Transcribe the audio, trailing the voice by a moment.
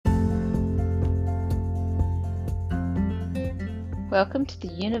Welcome to the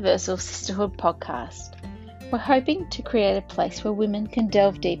Universal Sisterhood podcast. We're hoping to create a place where women can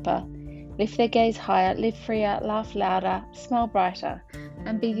delve deeper, lift their gaze higher, live freer, laugh louder, smile brighter,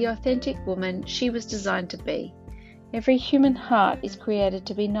 and be the authentic woman she was designed to be. Every human heart is created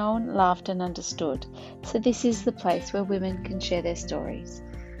to be known, loved, and understood, so this is the place where women can share their stories.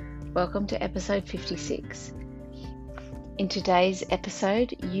 Welcome to episode 56. In today's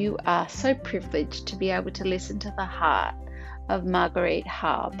episode, you are so privileged to be able to listen to the heart of Marguerite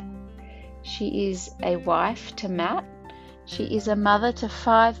Haab. She is a wife to Matt. She is a mother to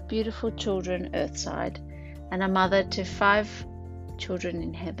 5 beautiful children earthside and a mother to 5 children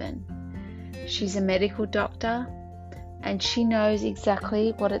in heaven. She's a medical doctor and she knows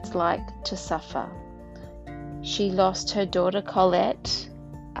exactly what it's like to suffer. She lost her daughter Colette,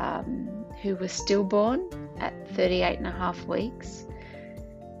 who was stillborn at 38 and a half weeks.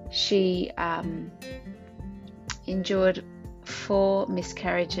 She endured 4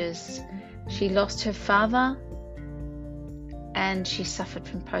 miscarriages. She lost her father and she suffered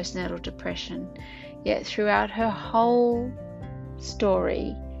from postnatal depression. Yet throughout her whole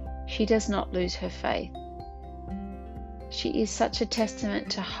story, she does not lose her faith. She is such a testament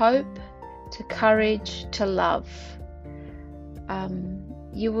to hope, to courage, to love.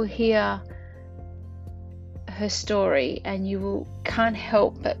 You will hear her story and you can't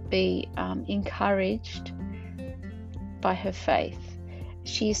help but be encouraged by her faith.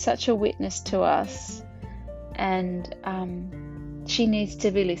 She is such a witness to us and she needs to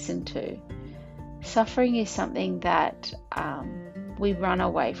be listened to. Suffering is something that we run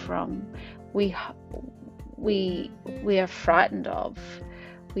away from. We are frightened of.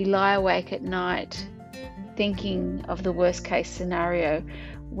 We lie awake at night thinking of the worst case scenario,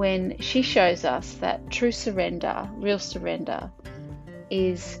 when she shows us that true surrender, real surrender,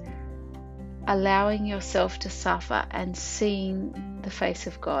 is allowing yourself to suffer and seeing the face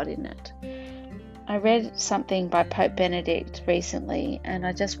of God in it. I read something by Pope Benedict recently and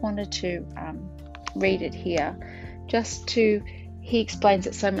I just wanted to read it here. He explains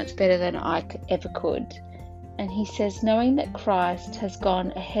it so much better than I ever could. And he says, knowing that Christ has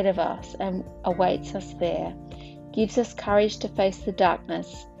gone ahead of us and awaits us there, gives us courage to face the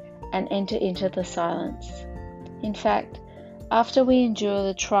darkness and enter into the silence. In fact, after we endure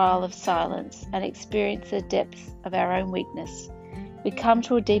the trial of silence and experience the depths of our own weakness, we come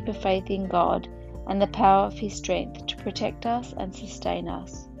to a deeper faith in God and the power of His strength to protect us and sustain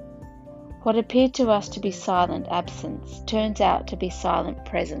us. What appeared to us to be silent absence turns out to be silent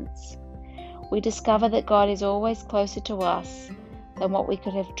presence. We discover that God is always closer to us than what we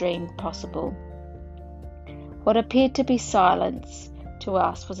could have dreamed possible. What appeared to be silence to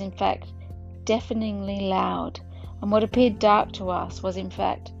us was in fact deafeningly loud, and what appeared dark to us was in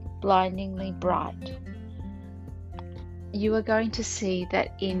fact blindingly bright. You are going to see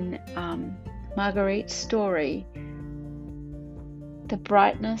that in Marguerite's story, the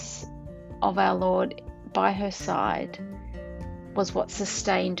brightness of our Lord by her side was what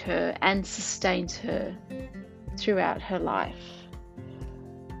sustained her and sustains her throughout her life.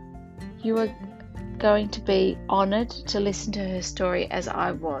 You are going to be honoured to listen to her story as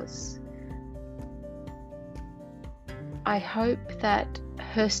I was. I hope that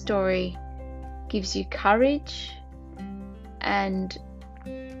her story gives you courage and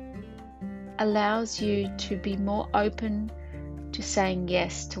allows you to be more open to saying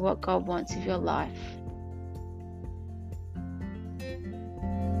yes to what God wants of your life.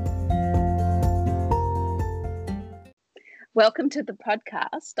 Welcome to the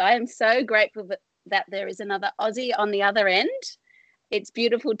podcast. I am so grateful that there is another Aussie on the other end. It's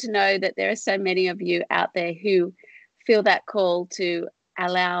beautiful to know that there are so many of you out there who feel that call to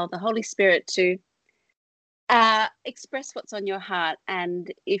allow the Holy Spirit to express what's on your heart.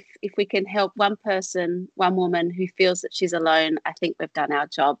 And if we can help one person, one woman who feels that she's alone, I think we've done our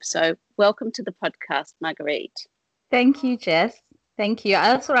job. So welcome to the podcast, Marguerite. Thank you, Jess. Thank you.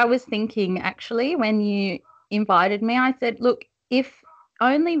 That's what I was thinking actually when you invited me. I said, look, if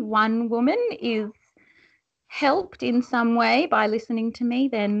only one woman is helped in some way by listening to me,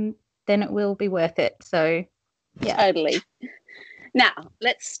 then it will be worth it. So yeah. Totally. Now,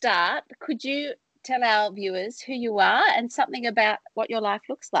 let's start. Could you tell our viewers who you are and something about what your life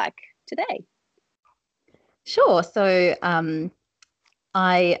looks like today? Sure. So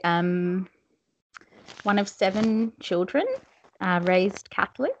I am one of 7 children, raised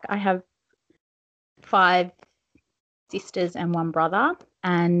Catholic. I have 5 sisters and 1 brother,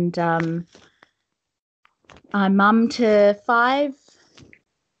 and I'm mum to 5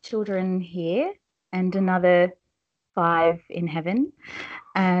 children here and another 5 in heaven.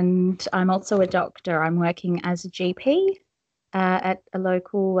 And I'm also a doctor. I'm working as a GP at a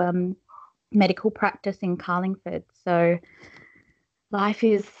local medical practice in Carlingford. So life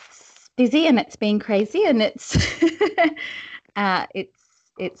is busy and it's been crazy, and it's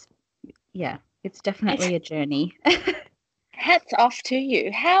it's definitely a journey. Hats off to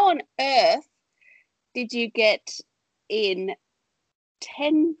you. How on earth did you get in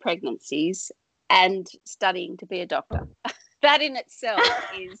 10 pregnancies and studying to be a doctor? That in itself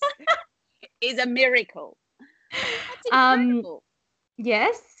is a miracle. That's incredible.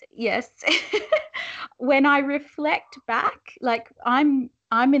 Yes. When I reflect back, like I'm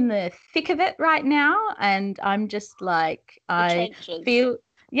in the thick of it right now, and I'm just like I feel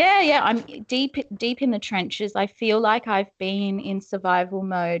I'm deep in the trenches. I feel like I've been in survival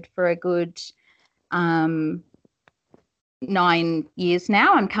mode for a good 9 years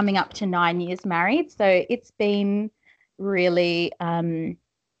now. I'm coming up to 9 years married, so it's been really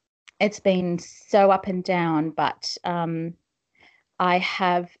it's been so up and down, but I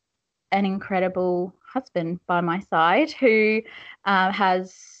have an incredible husband by my side who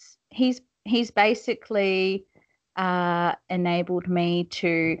he's basically enabled me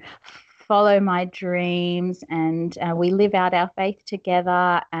to follow my dreams, and we live out our faith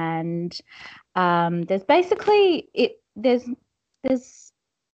together. And there's basically it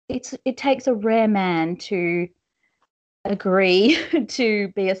takes a rare man to agree to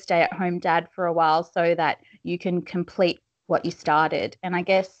be a stay-at-home dad for a while so that you can complete what you started. And I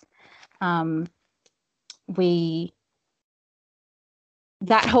guess that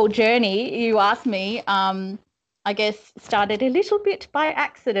whole journey, you asked me, I guess started a little bit by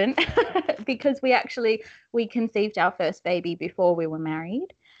accident because we conceived our first baby before we were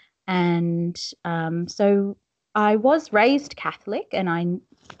married. And so I was raised Catholic, and I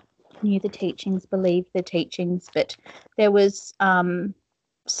knew the teachings, believed the teachings, but there was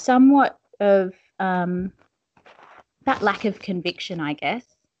somewhat of that lack of conviction, I guess.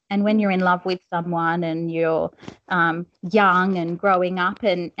 And when you're in love with someone and you're young and growing up,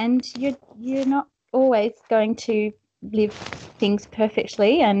 and you're not always going to live things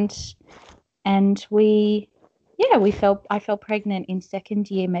perfectly, and I fell pregnant in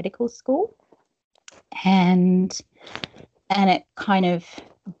second year medical school, and it kind of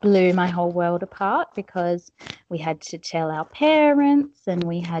blew my whole world apart because we had to tell our parents, and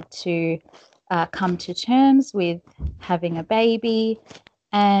we had to come to terms with having a baby.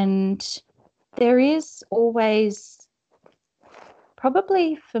 And there is always,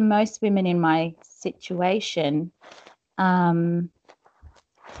 probably for most women in my situation, I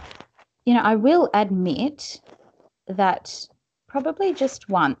will admit that probably just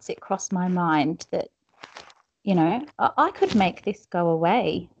once it crossed my mind that, I could make this go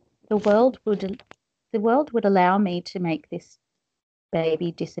away. The world would allow me to make this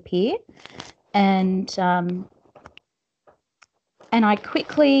baby disappear. And I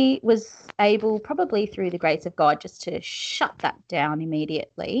quickly was able, probably through the grace of God, just to shut that down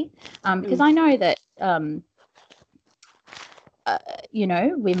immediately, because I know that,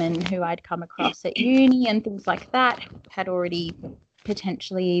 women who I'd come across at uni and things like that had already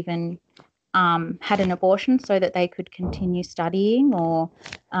potentially even had an abortion so that they could continue studying, or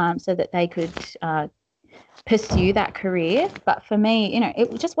so that they could pursue that career. But for me,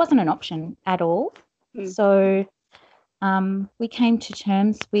 it just wasn't an option at all. So we came to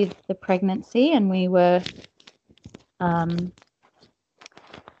terms with the pregnancy, and we were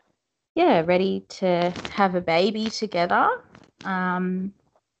ready to have a baby together.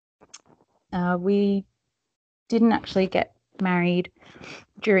 We didn't actually get married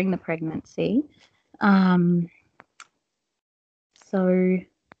during the pregnancy. Why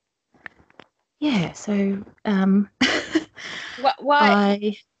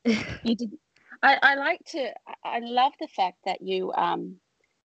you did? I love the fact that you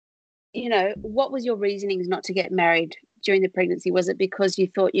what was your reasonings not to get married during the pregnancy? Was it because you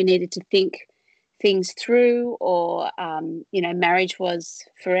thought you needed to think things through, or marriage was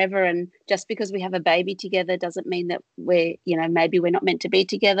forever, and just because we have a baby together doesn't mean that maybe we're not meant to be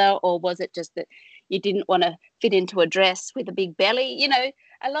together? Or was it just that you didn't want to fit into a dress with a big belly?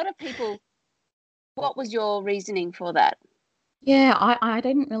 A lot of people. What was your reasoning for that? Yeah, I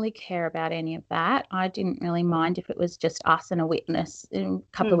didn't really care about any of that. I didn't really mind if it was just us and a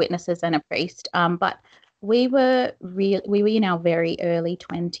couple of witnesses and a priest. But we were in our very early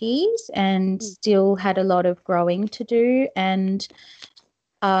 20s and still had a lot of growing to do. And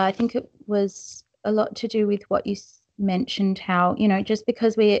I think it was a lot to do with what you mentioned, how, just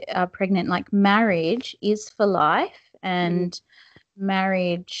because we are pregnant, like marriage is for life, and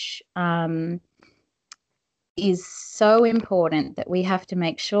marriage is so important that we have to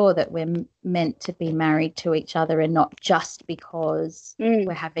make sure that we're meant to be married to each other and not just because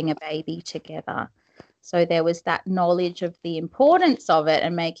we're having a baby together. So there was that knowledge of the importance of it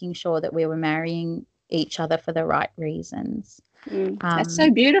and making sure that we were marrying each other for the right reasons. That's so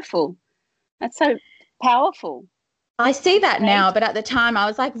beautiful. That's so powerful. I see that now, but at the time I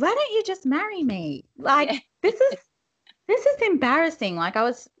was like, why don't you just marry me? Like, this is embarrassing. Like, I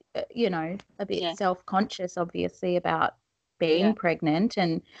was, a bit self-conscious, obviously, about being pregnant,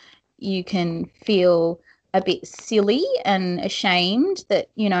 and you can feel a bit silly and ashamed that,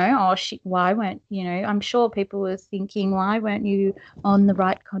 why weren't, I'm sure people were thinking, why weren't you on the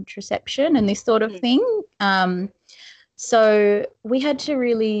right contraception and this sort of thing. So we had to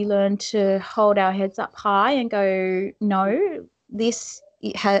really learn to hold our heads up high and go, no, this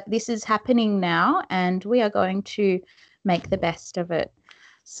is happening now, and we are going to make the best of it.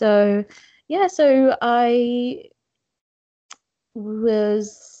 So, so I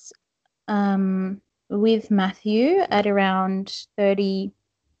was with Matthew at around 38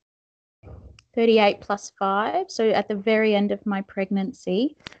 plus 5, so at the very end of my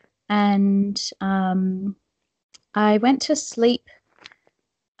pregnancy, and I went to sleep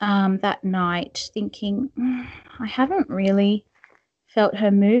that night thinking, I haven't really felt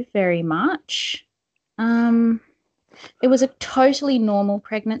her move very much. It was a totally normal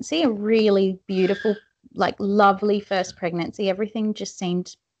pregnancy, a really beautiful, like lovely first pregnancy. Everything just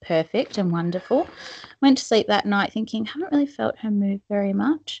seemed perfect and wonderful. Went to sleep that night thinking, haven't really felt her move very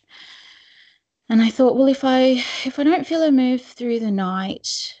much. And I thought, well, if I don't feel her move through the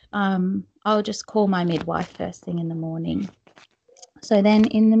night, I'll just call my midwife first thing in the morning. So then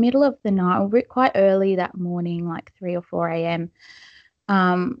in the middle of the night, quite early that morning, like 3 or 4 a.m.,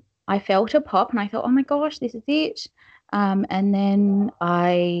 I felt a pop and I thought, oh my gosh, this is it. And then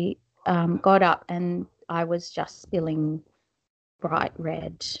I got up and I was just spilling bright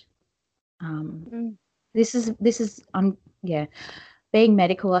red. This is being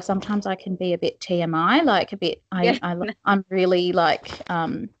medical, sometimes I can be a bit TMI, like a bit. I'm really like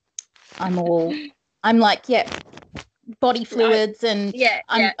I'm like body fluids and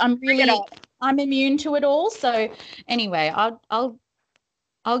I'm really I'm immune to it all. So anyway,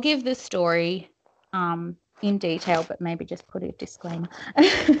 I'll give the story in detail, but maybe just put a disclaimer.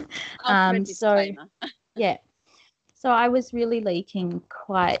 I'll put a disclaimer. So I was really leaking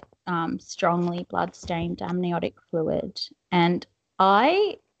quite strongly blood-stained amniotic fluid, and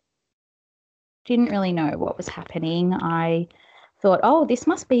I didn't really know what was happening. I thought, oh, this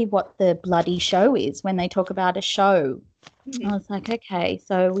must be what the bloody show is when they talk about a show. I was like, okay.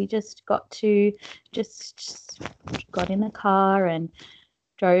 So we just got in the car and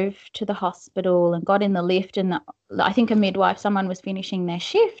drove to the hospital and got in the lift, and I think a midwife, someone was finishing their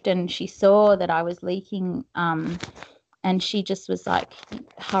shift, and she saw that I was leaking, and she just was like,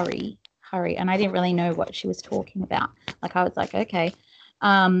 hurry. And I didn't really know what she was talking about. Like, I was like, okay.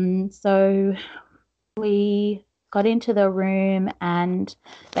 So we got into the room and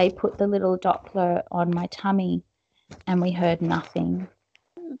they put the little Doppler on my tummy and we heard nothing.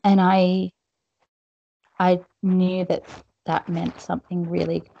 And I knew that meant something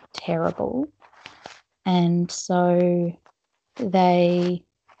really terrible. And so they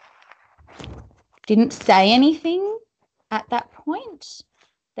didn't say anything at that point.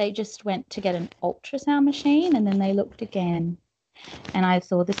 They just went to get an ultrasound machine, and then they looked again, and I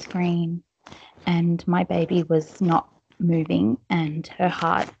saw the screen, and my baby was not moving and her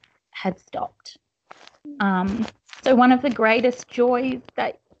heart had stopped. So one of the greatest joys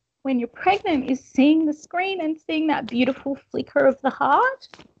that when you're pregnant is seeing the screen and seeing that beautiful flicker of the heart.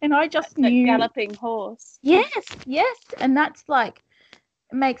 And I just knew. That galloping horse. Yes. And that's like,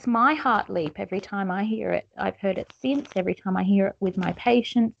 it makes my heart leap every time I hear it. I've heard it since, every time I hear it with my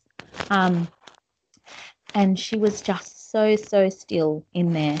patients. And she was just so still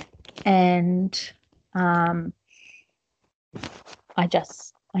in there. And I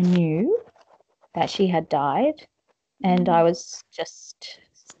knew that she had died, and I was just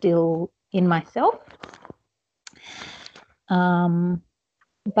still in myself.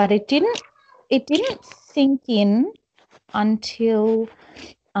 But it didn't sink in until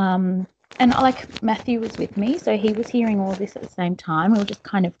and like Matthew was with me, so he was hearing all this at the same time. We were just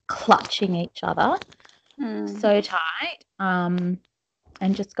kind of clutching each other so tight,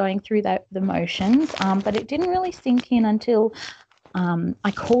 and just going through the motions. But it didn't really sink in until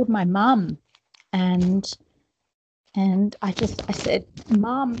I called my mum, and I said,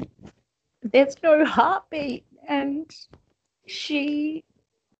 Mum, there's no heartbeat. And she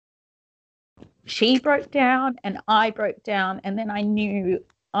broke down and I broke down, and then I knew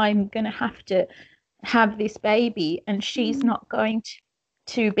I'm going to have to have this baby, and she's not going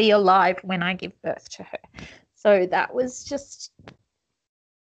to be alive when I give birth to her. So that was just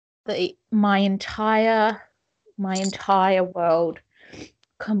my entire world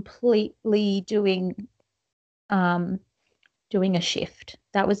completely doing a shift.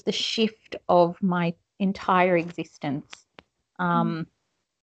 That was the shift of my entire existence.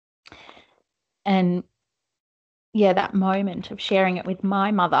 And yeah, that moment of sharing it with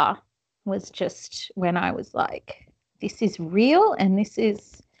my mother was just when I was like, this is real, and this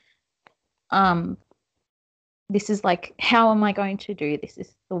is like, how am I going to do this? This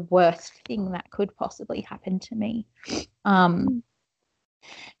is the worst thing that could possibly happen to me. And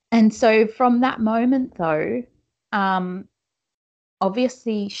so from that moment, though,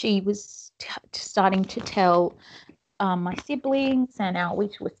 obviously she was starting to tell my siblings, and we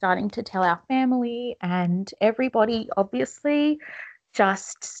were starting to tell our family, and everybody obviously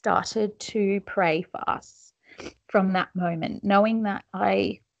just started to pray for us from that moment, knowing that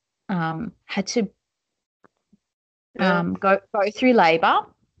I had to go through labor.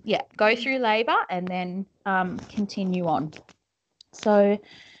 Yeah, go through labor and then continue on. So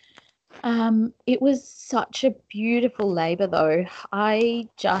it was such a beautiful labor, though. I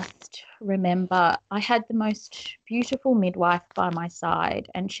just remember I had the most beautiful midwife by my side,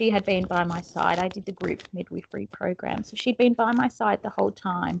 and she had been by my side. I did the group midwifery program, so she'd been by my side the whole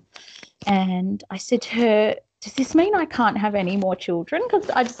time. And I said to her, does this mean I can't have any more children? Because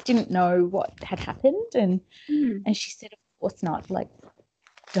I just didn't know what had happened. And she said, of course not. Like,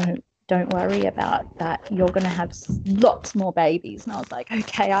 don't worry about that. You're going to have lots more babies. And I was like,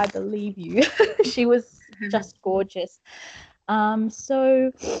 okay, I believe you. She was just gorgeous.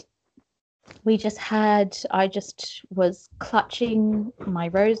 So I just was clutching my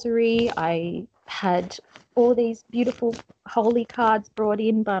rosary. I had all these beautiful holy cards brought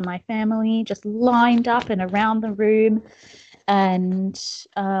in by my family, just lined up and around the room. And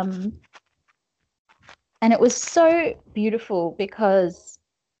it was so beautiful because,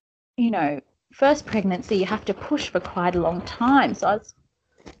 you know, first pregnancy, you have to push for quite a long time. So I was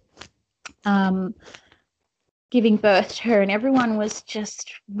giving birth to her, and everyone was just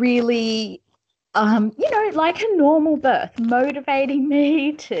really, like a normal birth, motivating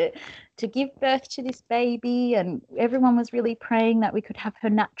me to give birth to this baby. And everyone was really praying that we could have her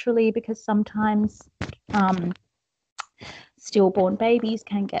naturally, because sometimes stillborn babies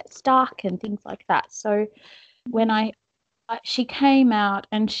can get stuck and things like that. So when she came out,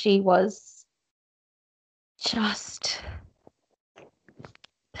 and she was just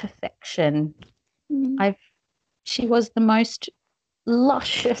perfection. She was the most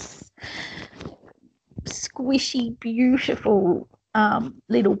luscious, squishy, beautiful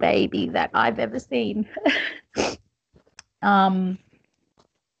little baby that I've ever seen.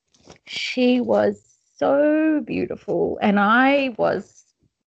 She was so beautiful, and I was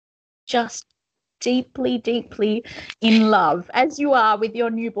just deeply, deeply in love, as you are with your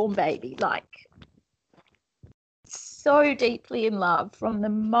newborn baby, like so deeply in love from the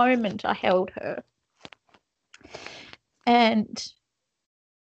moment I held her. And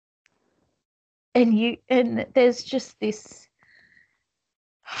there's just this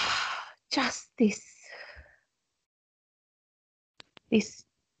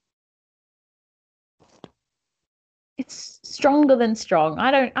it's stronger than strong.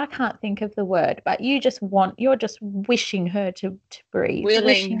 I can't think of the word, but you're just wishing her to breathe.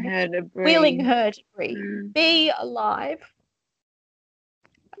 Willing her to breathe. Be alive.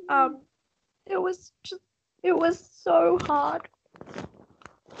 It was so hard.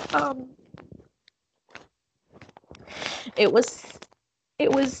 It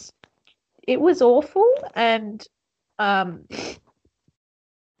was awful, and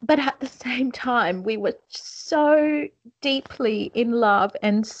but at the same time, we were so deeply in love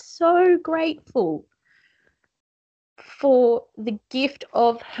and so grateful for the gift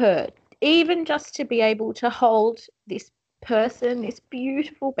of her, even just to be able to hold this person, this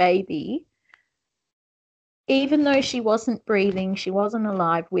beautiful baby, even though she wasn't breathing, she wasn't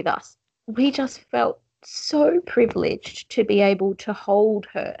alive with us. We just felt so privileged to be able to hold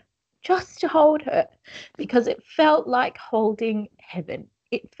her, just to hold her, because it felt like holding heaven.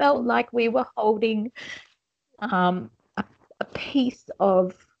 It felt like we were holding a piece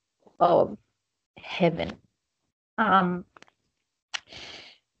of heaven. Oh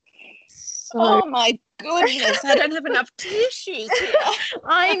my goodness! I don't have enough tissues here.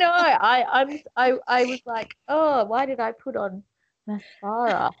 I know. I was like, oh, why did I put on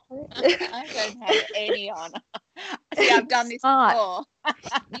mascara? I don't have any on. See, I've done this before.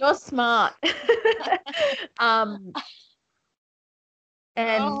 You're smart.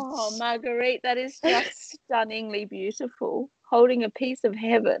 And Oh, Marguerite, that is just stunningly beautiful. Holding a piece of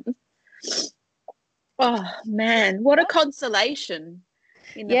heaven. Oh man, what a consolation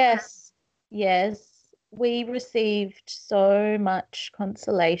in the yes, yes, we received so much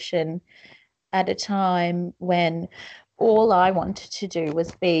consolation at a time when all I wanted to do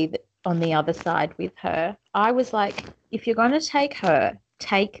was be on the other side with her. I was like, if you're going to take her,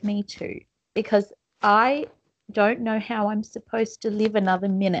 take me too, because I don't know how I'm supposed to live another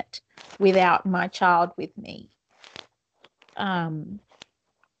minute without my child with me. And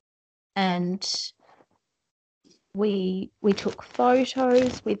we took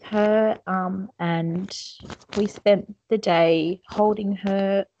photos with her, and we spent the day holding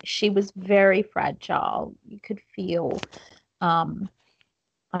her. She was very fragile. You could feel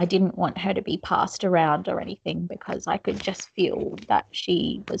I didn't want her to be passed around or anything because I could just feel that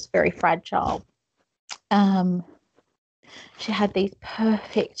she was very fragile. She had these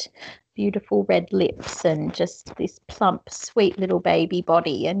perfect, beautiful red lips and just this plump, sweet little baby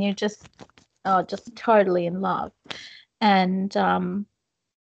body, and you're just totally in love. And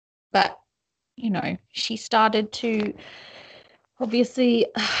but she started to obviously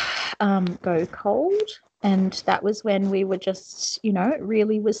go cold, and that was when we were just, it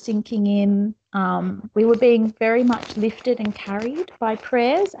really was sinking in. We were being very much lifted and carried by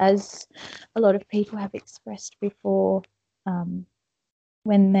prayers, as a lot of people have expressed before,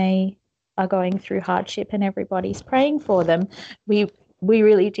 when they are going through hardship and everybody's praying for them. We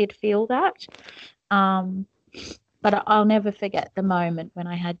really did feel that. But I'll never forget the moment when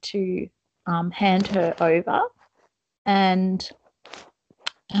I had to hand her over, and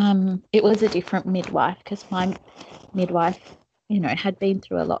it was a different midwife, because my midwife, had been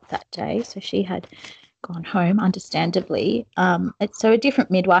through a lot that day, so she had gone home, understandably. So a different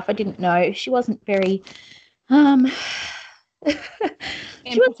midwife. I didn't know. She wasn't very empathetic.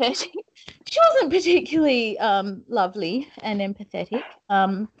 She wasn't particularly lovely and empathetic,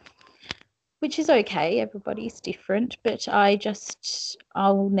 which is okay. Everybody's different, but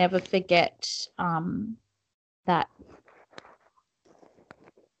I'll never forget that,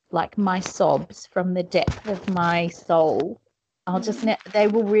 like, my sobs from the depth of my soul. I'll just they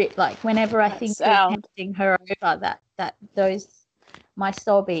will like, whenever I think of handing her over, that those, my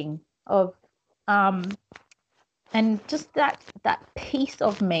sobbing of and just that piece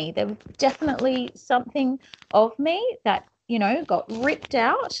of me. There was definitely something of me that got ripped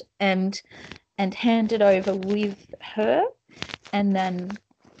out and handed over with her, and then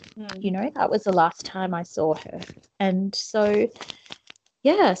that was the last time I saw her. And so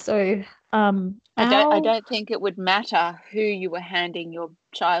I don't think it would matter who you were handing your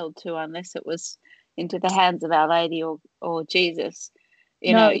child to, unless it was into the hands of Our Lady or Jesus.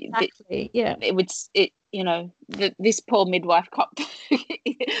 Exactly. This poor midwife copped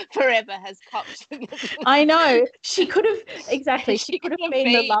forever has copped. I know. She could have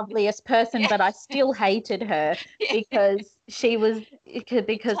been the loveliest person, but I still hated her because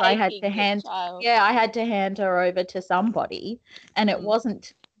I had to hand her over to somebody, and it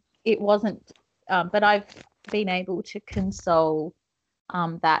wasn't but I've been able to console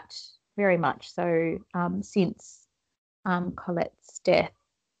that very much so since Colette's death,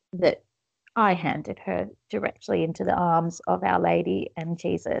 that I handed her directly into the arms of Our Lady and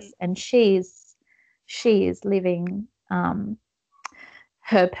Jesus, and she is living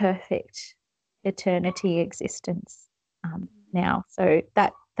her perfect eternity existence now. So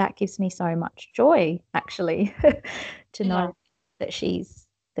that gives me so much joy, actually, to know that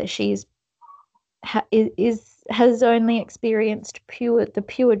has only experienced the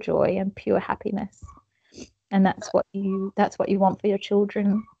pure joy and pure happiness. And that's what you want for your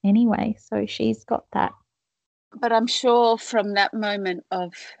children anyway. So she's got that. But I'm sure from that moment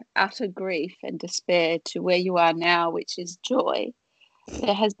of utter grief and despair to where you are now, which is joy,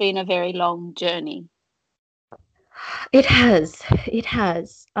 there has been a very long journey. It has.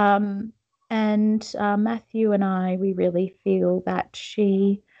 And Matthew and I, we really feel that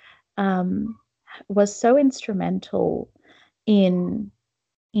she was so instrumental in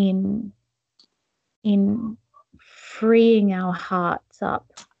freeing our hearts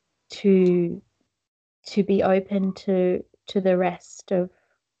up to be open to the rest of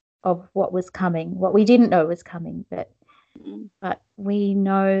what was coming, what we didn't know was coming, but we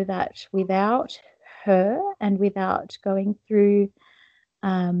know that without her and without going through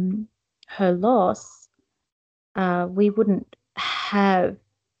her loss, we wouldn't have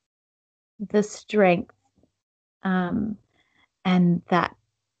the strength and that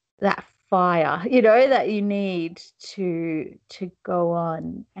fire, that you need to go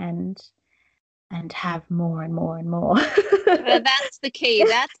on and have more and more and more. Well, that's the key.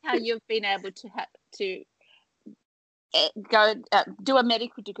 That's how you've been able to go do a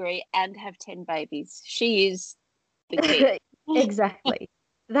medical degree and have 10 babies. She is the key. Exactly.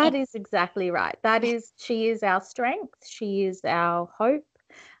 That is exactly right. She is our strength. She is our hope.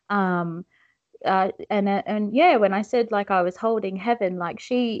 And yeah, when I said like I was holding heaven, like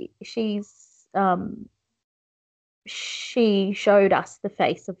she showed us the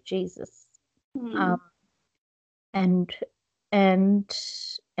face of Jesus. Um, and and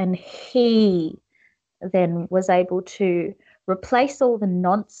and he then was able to replace all the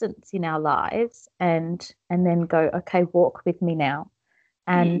nonsense in our lives and then go, okay, walk with me now.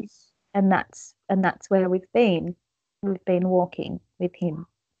 And that's where we've been walking with him,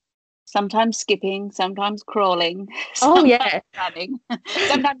 sometimes skipping, sometimes crawling, oh sometimes yeah, running,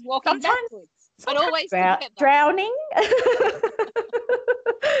 sometimes walking backwards, but always together. drowning.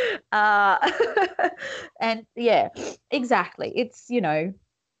 And yeah, exactly, it's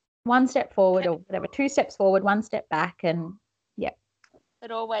one step forward or whatever, two steps forward, one step back, and yeah,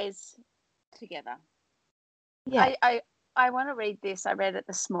 but always together. yeah. I want to read this. I read it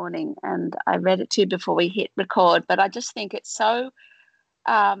this morning, and I read it too before we hit record, but I just think it's so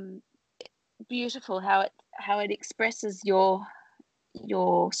beautiful how it expresses your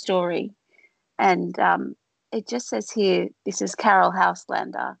story. And it just says here, this is Carol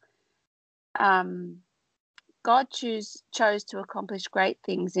Houselander. God chose to accomplish great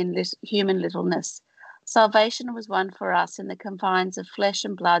things in human littleness. Salvation was won for us in the confines of flesh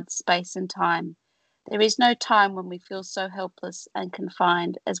and blood, space and time. There is no time when we feel so helpless and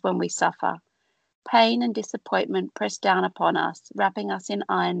confined as when we suffer. Pain and disappointment press down upon us, wrapping us in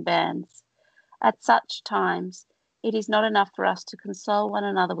iron bands. At such times, it is not enough for us to console one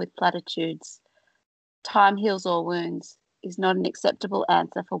another with platitudes. Time heals all wounds is not an acceptable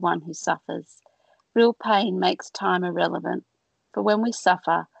answer for one who suffers. Real pain makes time irrelevant, for when we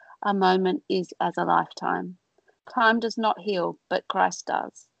suffer, a moment is as a lifetime. Time does not heal, but Christ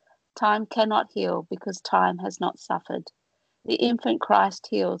does. Time cannot heal because time has not suffered. The infant Christ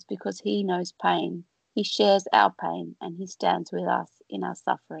heals because he knows pain. He shares our pain and he stands with us in our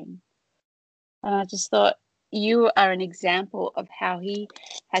suffering. And I just thought, you are an example of how he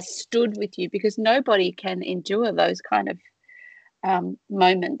has stood with you, because nobody can endure those kind of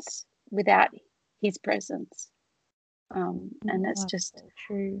moments without his presence. And it's just so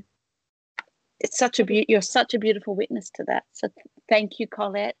true. It's you're such a beautiful witness to that. So thank you,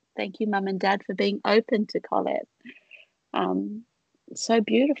 Colette. Thank you, Mum and Dad, for being open to Colette. So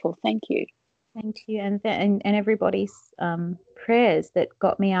beautiful. Thank you. Thank you, and everybody's prayers that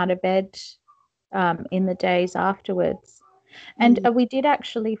got me out of bed in the days afterwards. And we did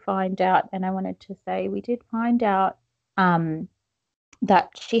actually find out, and I wanted to say, we did find out that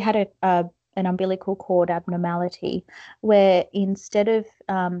she had an umbilical cord abnormality, where instead of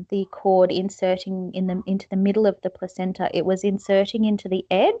the cord inserting into the middle of the placenta, it was inserting into the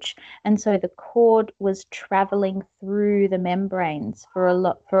edge, and so the cord was traveling through the membranes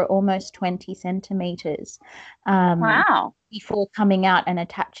for almost 20 centimeters. Wow! Before coming out and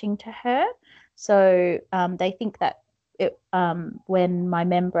attaching to her. So they think that when my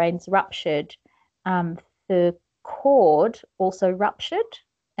membranes ruptured, the cord also ruptured,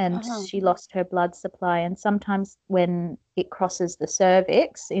 and she lost her blood supply. And sometimes when it crosses the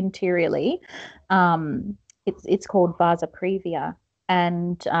cervix interiorly, it's called vasa previa,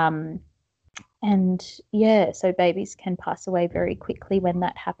 and yeah, so babies can pass away very quickly when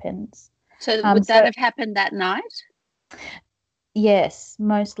that happens. So would that have happened that night? Yes,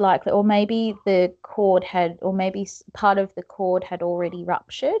 most likely. Or maybe the cord or maybe part of the cord had already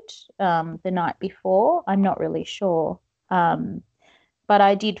ruptured the night before. I'm not really sure. But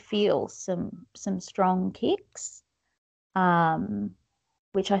I did feel some strong kicks,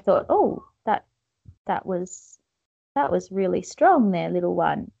 which I thought, oh, that was really strong there, little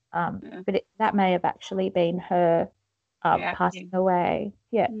one. But that may have actually been her passing away.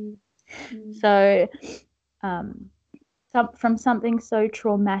 Yeah. So from something so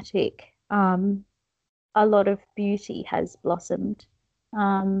traumatic, a lot of beauty has blossomed.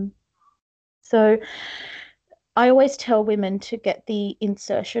 So I always tell women to get the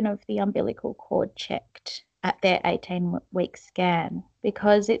insertion of the umbilical cord checked at their 18-week scan,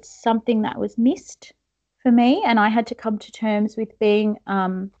 because it's something that was missed for me, and I had to come to terms with being a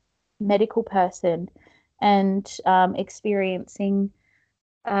medical person and experiencing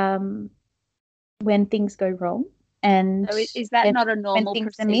when things go wrong. And so is that not a normal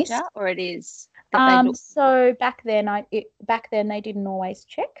procedure, or it is? So back then they didn't always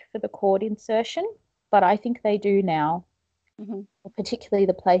check for the cord insertion, but I think they do now. Mhm. particularly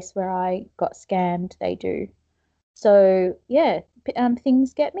the place where I got scanned, they do. So yeah,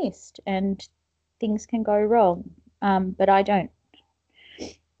 things get missed and things can go wrong. But I don't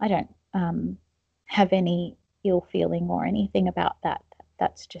have any ill feeling or anything about that.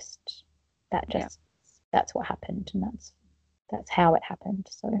 That's just that Yeah. just that's what happened, and that's how it happened.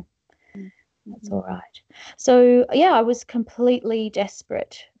 So that's Mhm. all right. So yeah, I was completely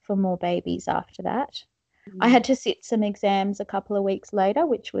desperate for more babies after that. I had to sit some exams a couple of weeks later,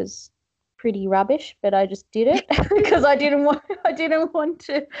 which was pretty rubbish, but I just did it because I didn't want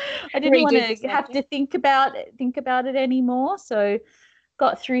Redo the to have to subject. think about it anymore. So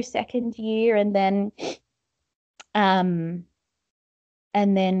got through second year, um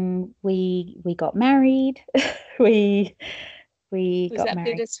and then we got married. we we Was got that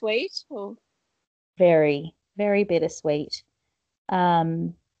married. bittersweet or? Very, very bittersweet.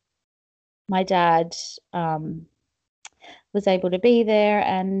 Um my dad was able to be there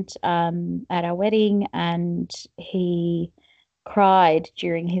and at our wedding, and he cried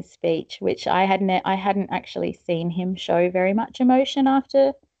during his speech, which I hadn't actually seen him show very much emotion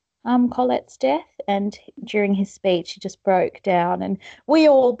after Colette's death. And during his speech, he just broke down, and we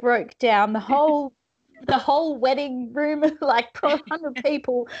all broke down. The whole wedding room, like 1,200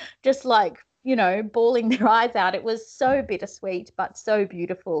 people, just like bawling their eyes out. It was so bittersweet, but so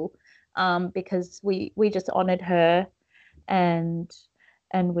beautiful, because we just honored her, and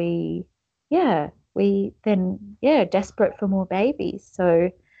we desperate for more babies. So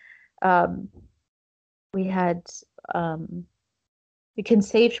um we had um we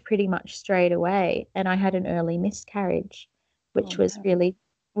conceived pretty much straight away, and I had an early miscarriage, Oh which was no. really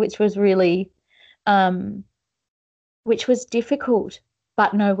which was really um which was difficult,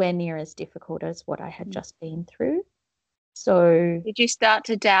 but nowhere near as difficult as what I had just been through. So Did you start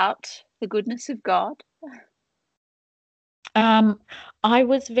to doubt the goodness of God? um I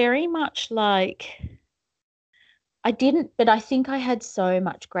was very much like, I didn't, but I think I had so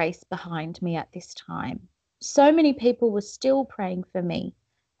much grace behind me at this time. So many people were still praying for me.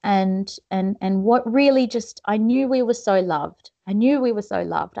 And what really just, I knew we were so loved. I knew we were so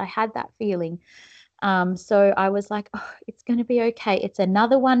loved. I had that feeling. So I was like, oh, it's going to be okay. It's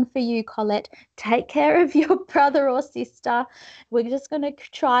another one for you, Colette. Take care of your brother or sister. We're just going to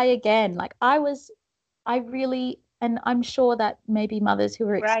try again. I really, and I'm sure that maybe mothers who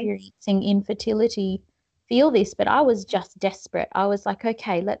are Right. experiencing infertility feel this, but I was just desperate. I was like,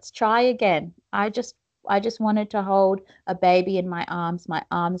 okay, let's try again. I just wanted to hold a baby in my arms. My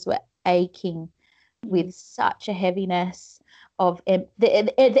arms were aching Mm. with such a heaviness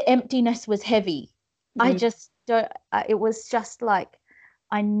the emptiness was heavy. I Mm. just don't, it was just like,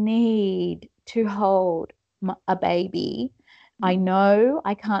 I need to hold a baby. I know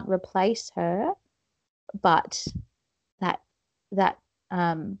I can't replace her, but that that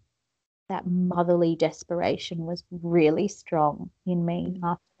um that motherly desperation was really strong in me Mm.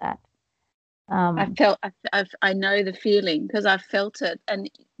 after that. I Um, felt, I know the feeling because I've felt it, and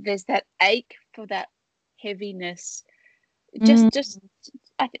there's that ache for that heaviness. mm, Just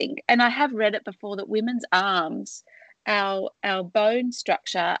I think, and I have read it before, that women's arms, our bone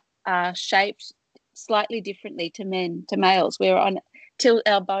structure are shaped slightly differently to males. We're on till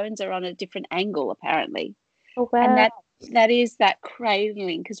our bones are on a different angle apparently, oh and wow. that is that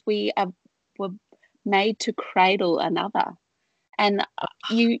cradling, because were made to cradle another, and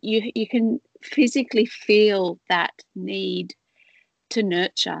you can physically feel that need to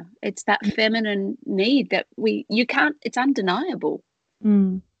nurture. It's that feminine need that you can't, it's undeniable.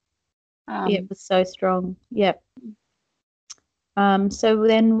 Mm, yeah, it um was so strong. Yep. So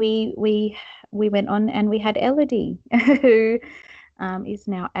then we went on and we had Elodie, who is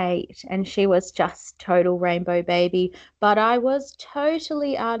now 8, and she was just total rainbow baby. But I was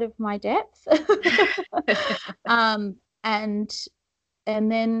totally out of my depth. um, and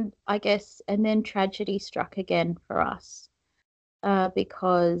then I guess, and then tragedy struck again for us,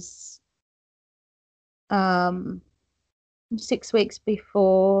 because um, 6 weeks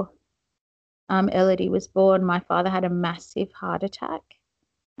before Elodie was born, my father had a massive heart attack,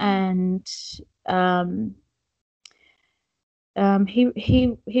 and um,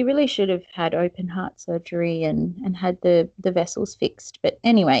 he really should have had open heart surgery and had the vessels fixed. But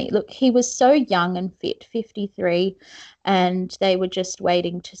anyway, look, he was so young and fit, 53, and they were just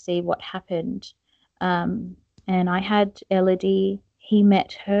waiting to see what happened. Um, and I had Elodie. He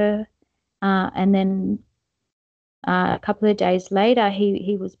met her, and then a couple of days later,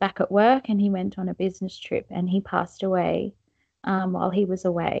 he was back at work and he went on a business trip and he passed away while he was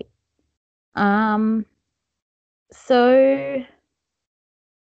away. Um, so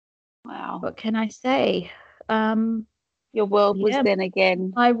wow. what can I say? Um, Your world was Yeah. then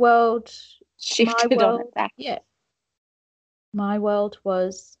again My world, shifted on its axis. yeah. My world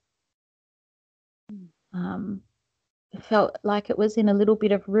was, it felt like it was in a little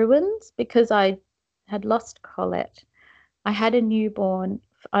bit of ruins because I had lost Colette. I had a newborn.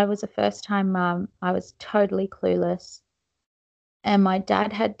 I was a first-time mum. I was totally clueless. And my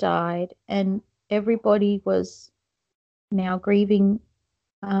dad had died, and everybody was now grieving,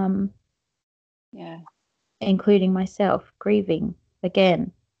 Yeah. including myself, grieving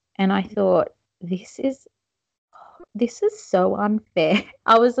again. And I thought, this is so unfair.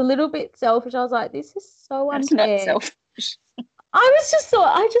 I was a little bit selfish. I was like, this is so That's not unfair. selfish. I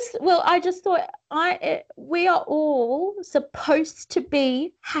just thought we are all supposed to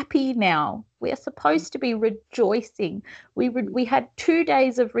be happy now. We are supposed to be rejoicing. We had 2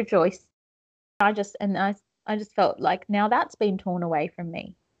 days of rejoicing. I just felt like now that's been torn away from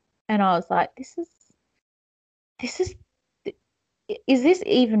me. And I was like, this is this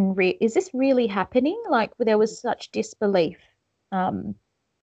even real? Is this really happening? Like, there was such disbelief. And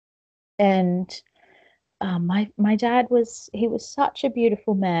my dad was such a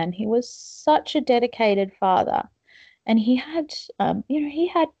beautiful man. He was such a dedicated father, and he had he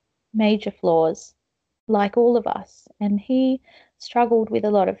had major flaws like all of us, and he struggled with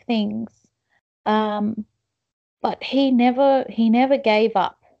a lot of things. But he never gave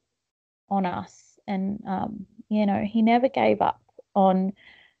up on us, and he never gave up on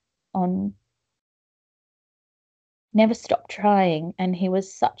never stopped trying, and he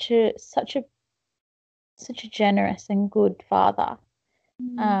was such a generous and good father.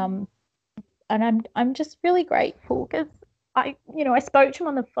 And I'm just really grateful because I spoke to him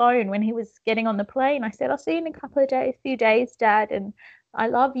on the phone when he was getting on the plane. I said, I'll see you in a few days, Dad, and I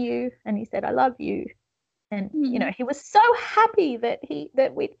love you. And he said, I love you. And he was so happy that he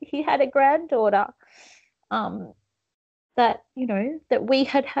had a granddaughter, that that we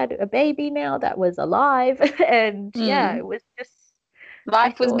had a baby now that was alive. And it was just,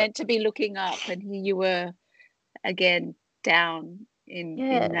 life was meant to be looking up, and here you were again down in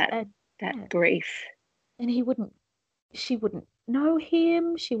that grief. And she wouldn't know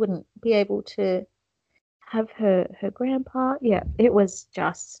him. She wouldn't be able to have her grandpa. Yeah, it was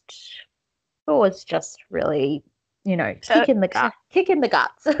just really, kick in the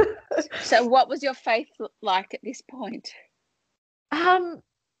guts. So what was your faith like at this point?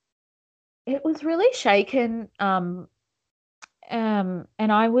 It was really shaken. And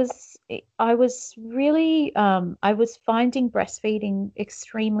I was really, I was finding breastfeeding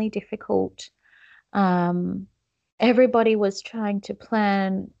extremely difficult. Everybody was trying to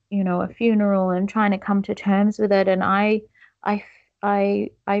plan, a funeral and trying to come to terms with it, and I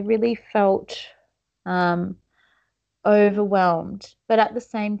really felt overwhelmed. But at the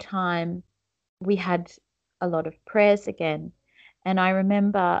same time, we had a lot of prayers again, and I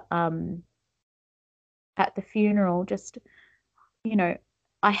remember at the funeral, just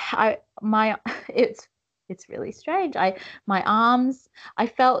it's really strange. My arms, I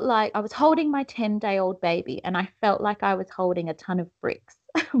felt like I was holding my 10-day-old baby, and I felt like I was holding a ton of bricks.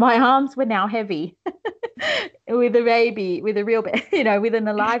 My arms were now heavy with a baby, with a real baby, with an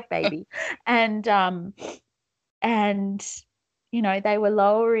alive baby. And they were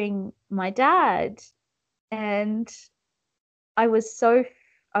lowering my dad, and I was so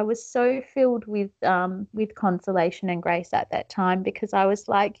filled with consolation and grace at that time, because I was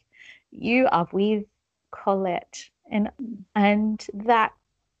like, you are with Colette, and that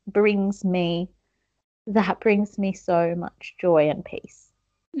brings me so much joy and peace.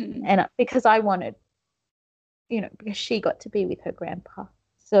 And because I wanted, because she got to be with her grandpa,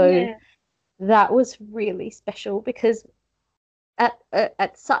 so that was really special, because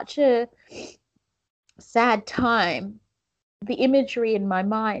at such a sad time, the imagery in my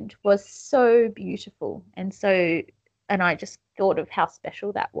mind was so beautiful, and I just thought of how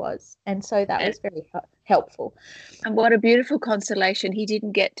special that was, and so that was very helpful. And what a beautiful consolation. He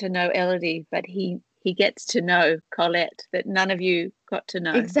didn't get to know Elodie, but he gets to know Colette, that none of you got to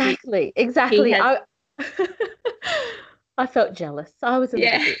know. Exactly. I felt jealous. I was a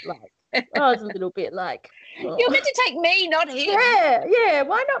little bit like, oh. You're meant to take me, not him. Yeah,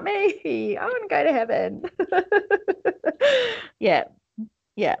 why not me? I want to go to heaven.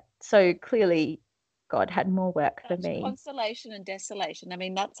 Yeah. So clearly God had more work for me. Consolation and desolation. I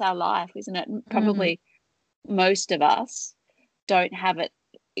mean, that's our life, isn't it? Probably most of us don't have it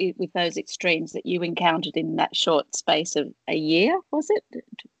with those extremes that you encountered in that short space of a year, was it?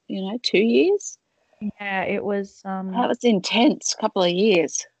 2 years? Yeah, it was. That was intense couple of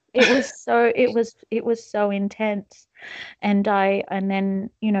years. it was so intense. And then,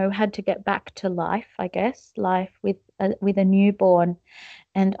 had to get back to life, I guess, life with a newborn.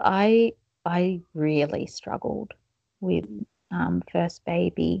 And I really struggled with first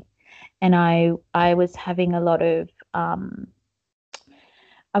baby. And I was having a lot of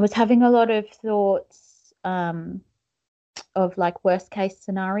thoughts of like worst case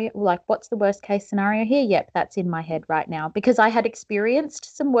scenario, like what's the worst case scenario here? Yep, that's in my head right now, because I had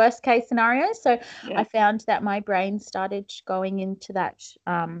experienced some worst case scenarios. So I found that my brain started going into that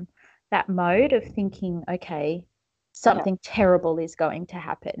mode of thinking, okay, something terrible is going to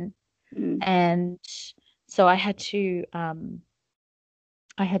happen. And so I had to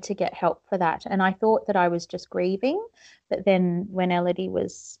get help for that. And I thought that I was just grieving, but then when Elodie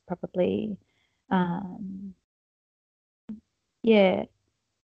was probably I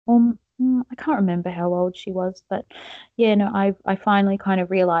can't remember how old she was, but I finally kind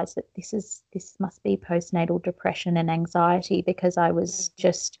of realized that this must be postnatal depression and anxiety, because I was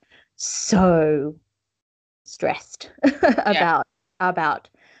just so stressed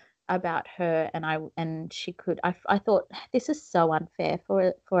about her, and she could. I thought, this is so unfair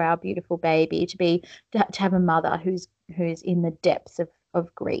for our beautiful baby to have a mother who's in the depths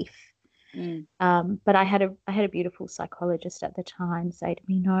of grief. But I had a beautiful psychologist at the time say to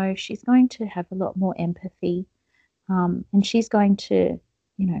me, no, she's going to have a lot more empathy, and she's going to,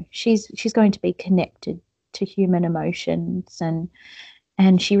 she's going to be connected to human emotions,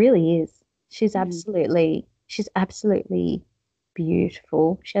 and she really is. She's absolutely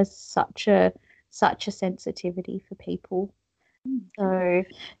beautiful. She has such a sensitivity for people. So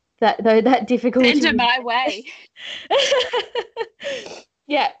that difficulty. Send her my way.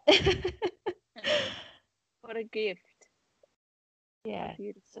 Yeah. What a gift. Yeah.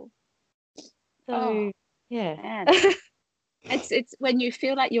 Beautiful. So man. It's when you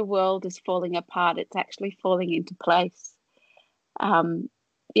feel like your world is falling apart, it's actually falling into place.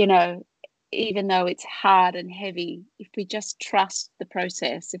 Even though it's hard and heavy, if we just trust the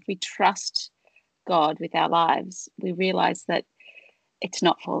process, if we trust God with our lives, we realize that it's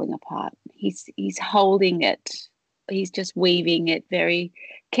not falling apart. He's holding it. He's just weaving it very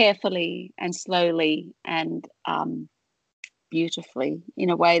carefully and slowly and beautifully, in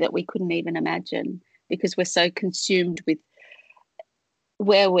a way that we couldn't even imagine, because we're so consumed with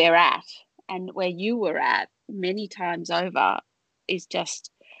where we're at, and where you were at many times over is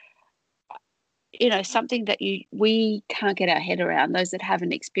just, something that we can't get our head around, those that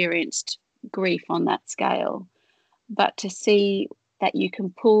haven't experienced grief on that scale. But to see that you can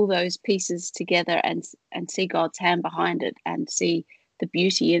pull those pieces together and see God's hand behind it and see the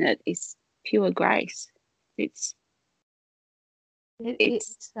beauty in it is pure grace. It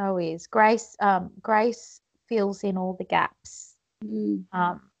so is. Grace fills in all the gaps.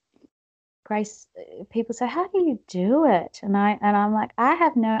 Grace, people say, how do you do it? And I'm like, I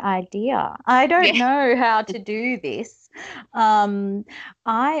have no idea. I don't know how to do this. I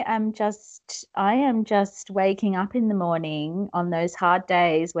am just waking up in the morning on those hard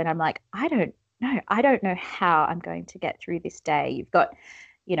days when I'm like, I don't know how I'm going to get through this day. You've got,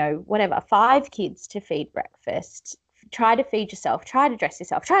 5 kids to feed breakfast. Try to feed yourself, try to dress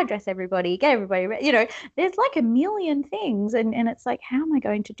yourself, try to dress everybody, get everybody ready. There's like a million things, and it's like, how am I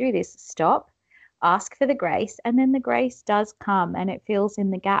going to do this? Stop, ask for the grace, and then the grace does come, and it fills in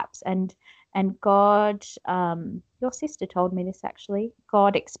the gaps. And God, your sister told me this actually,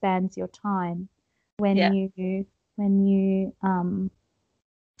 God expands your time when you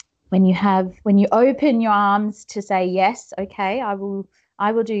open your arms to say, yes, okay, I will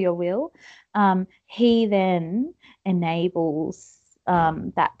do your will. He then enables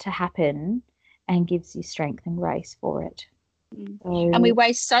that to happen and gives you strength and grace for it. And we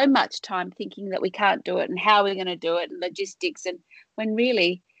waste so much time thinking that we can't do it and how we're going to do it and logistics, and when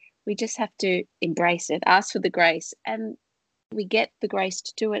really we just have to embrace it, ask for the grace, and we get the grace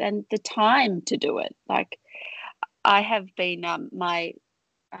to do it and the time to do it. Like, I have been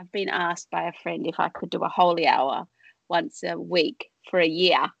I've been asked by a friend if I could do a holy hour once a week for a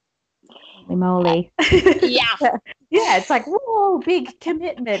year. Holy moly. Yeah. Yeah, it's like, whoa, big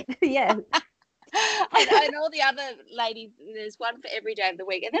commitment. Yeah. and all the other ladies, there's one for every day of the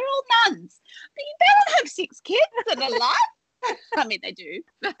week, and they're all nuns. But they don't have 6 kids and a life. I mean, they do,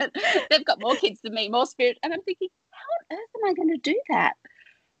 but they've got more kids than me, more spirit. And I'm thinking, how on earth am I going to do that?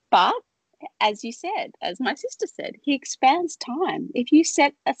 But as you said, as my sister said, he expands time. If you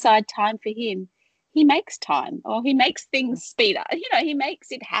set aside time for him, he makes time, or he makes things speed up. He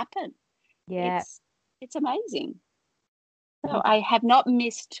makes it happen. Yeah. It's amazing. So I have not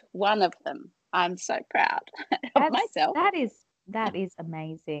missed one of them. I'm so proud of myself. That is that is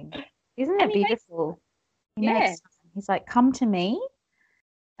amazing. Isn't And it beautiful? yeah. He's like, come to me.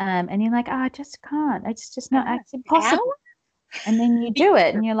 And you're like, oh, I just can't. It's just not, it's An impossible. hour? And then you do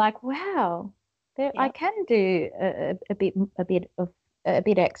it and you're like, wow, I Yeah. can do a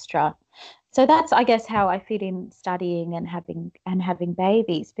bit extra. So that's, I guess, how I fit in studying and having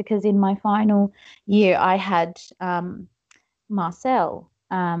babies, because in my final year I had Marcel.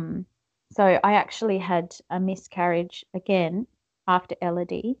 So I actually had a miscarriage again after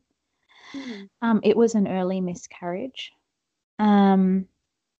Elodie. It was an early miscarriage. And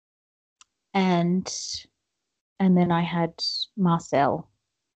then I had Marcel.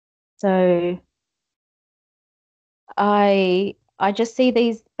 So I just see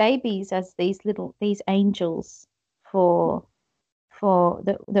these babies as these angels for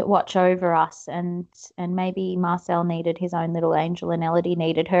that watch over us, and maybe Marcel needed his own little angel and Elodie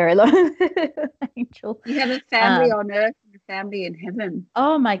needed her alone angel. You have a family on earth and a family in heaven.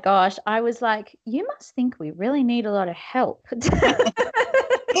 Oh my gosh, I was like, you must think we really need a lot of help.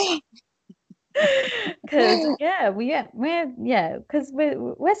 Because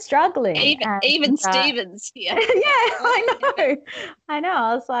we're struggling. Even Stevens here. Yeah, I know.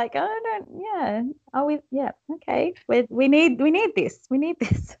 I was like, okay. We need this. We need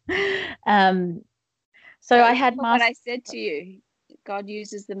this. So I had what I said to you. God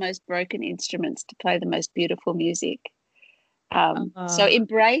uses the most broken instruments to play the most beautiful music. So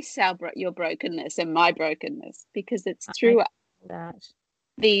embrace your brokenness and my brokenness, because it's through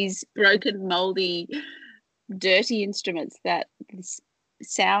these broken, moldy, dirty instruments that this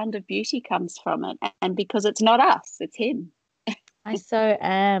sound of beauty comes from it. And because it's not us, it's him. I so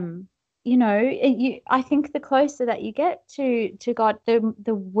am. I think the closer that you get to God,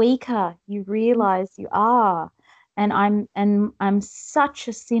 the weaker you realize you are. And I'm such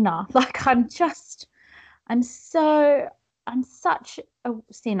a sinner. Like I'm such a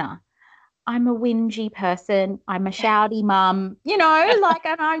sinner. I'm a whingy person. I'm a shouty mum, and I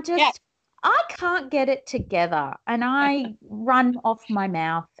can't get it together. And I run off my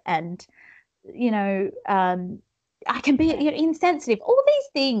mouth, and, I can be insensitive, all these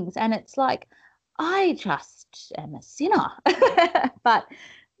things. And it's like, I just am a sinner. But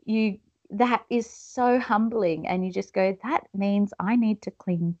that is so humbling. And you just go, that means I need to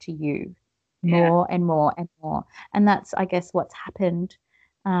cling to you more and more and more. And that's, I guess, what's happened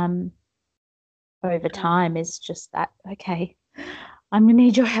over time, is just that, okay, I'm going to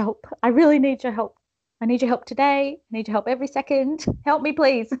need your help. I really need your help. I need your help today. I need your help every second. Help me,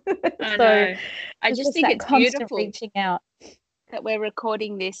 please. I just think it's beautiful reaching out that we're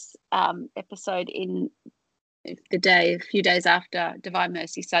recording this episode in a few days after Divine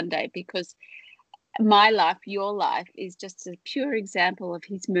Mercy Sunday, because my life, your life, is just a pure example of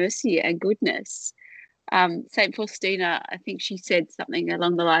his mercy and goodness. St. Faustina, I think she said something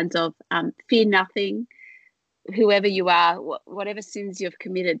along the lines of, fear nothing, whoever you are, whatever sins you've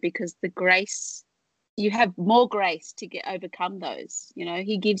committed, because the grace, you have more grace to overcome those.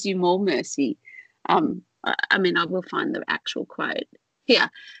 He gives you more mercy. I will find the actual quote here.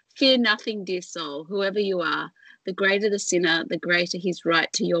 Fear nothing, dear soul, whoever you are, the greater the sinner, the greater his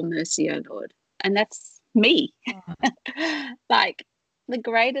right to your mercy, O Lord. And that's me. Like, the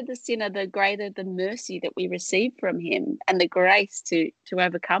greater the sinner, the greater the mercy that we receive from him, and the grace to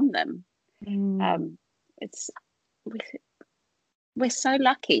overcome them. We're so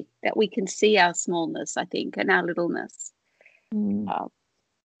lucky that we can see our smallness, I think, and our littleness.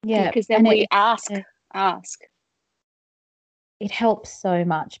 Because then we ask. It helps so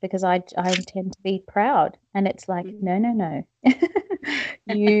much, because I tend to be proud, and it's like, no.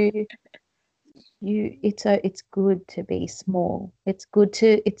 It's good to be small. It's good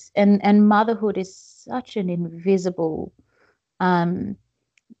to and motherhood is such an invisible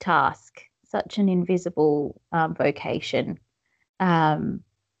task, such an invisible vocation,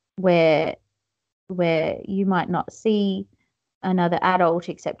 where you might not see another adult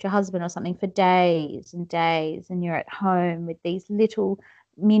except your husband or something for days and days, and you're at home with these little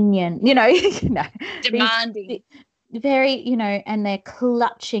minion, demanding, very, and they're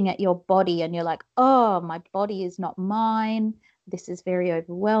clutching at your body, and you're like, oh, my body is not mine. This is very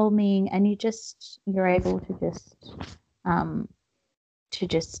overwhelming. And you're able to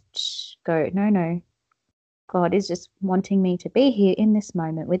just go, no, God is just wanting me to be here in this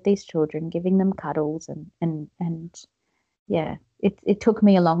moment with these children, giving them cuddles, and yeah, it took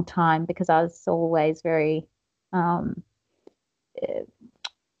me a long time, because I was always very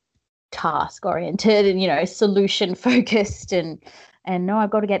task oriented and solution focused, and no, I've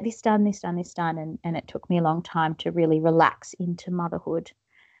got to get this done, and it took me a long time to really relax into motherhood.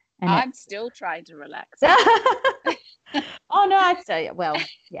 And I'm still trying to relax. Oh no, I'd say, well,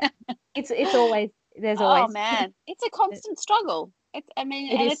 yeah. It's always, there's always. Oh man, it's a constant struggle. It's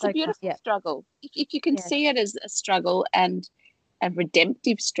Is a so beautiful yeah. struggle. If you can Yes. see it as a struggle and a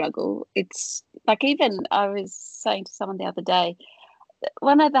redemptive struggle, it's like, even I was saying to someone the other day,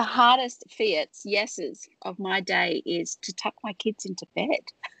 one of the hardest yeses of my day is to tuck my kids into bed.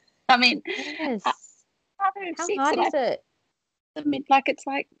 I mean, Yes. mother of How 6, hard and is it? it's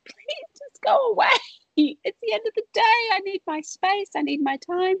like, please just go away. It's the end of the day. I need my space. I need my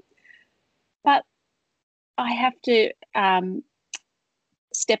time. But I have to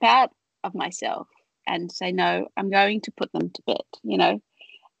step out of myself and say, no, I'm going to put them to bed,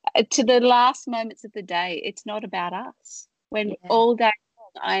 to the last moments of the day. It's not about us. When all day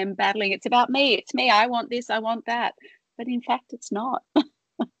long I am battling, it's about me. It's me. I want this. I want that. But in fact, it's not.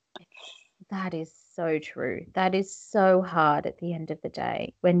 That is so true. That is so hard at the end of the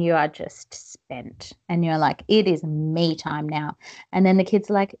day when you are just spent and you're like, it is me time now. And then the kids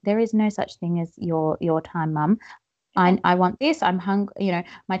are like, there is no such thing as your time, mum. I want this. I'm hungry.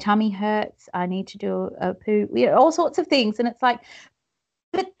 My tummy hurts. I need to do a poo. All sorts of things. And it's like,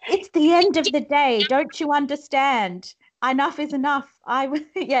 but it's the end of the day. Don't you understand? Enough is enough.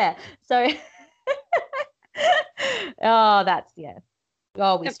 Yeah. So, oh, that's, yeah.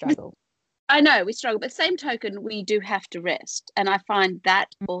 Oh, we struggle. I know we struggle, but same token, we do have to rest. And I find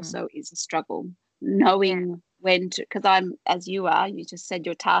that Mm-hmm. also is a struggle, knowing when to, because I'm, as you are, you just said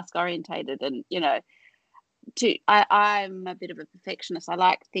you're task orientated, and, I'm a bit of a perfectionist. I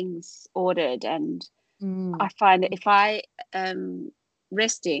like things ordered, and I find that if I am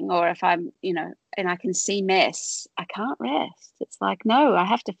resting, or if I'm, and I can see mess, I can't rest. It's like, no, I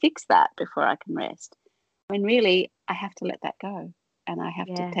have to fix that before I can rest. When really I have to let that go. And I have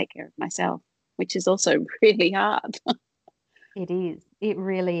to take care of myself, which is also really hard. It is. It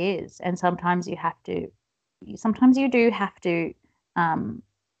really is. And sometimes you do have to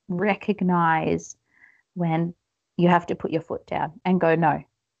recognize when you have to put your foot down and go, no,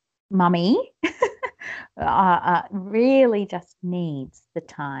 mummy really just needs the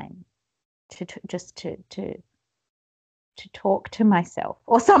time to talk to myself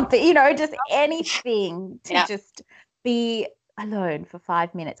or something, just anything to just be alone for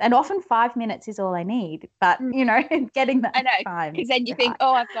 5 minutes. And often 5 minutes is all I need, but getting that time, because then you think,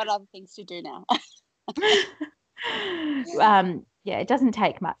 oh, I've got other things to do now. It doesn't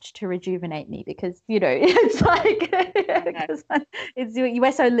take much to rejuvenate me, because it's like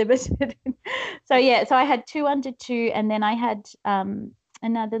we're so limited. So I had 2 under 2, and then I had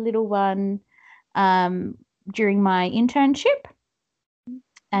another little one during my internship,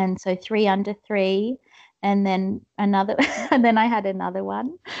 and so 3 under 3, and then another, and then I had another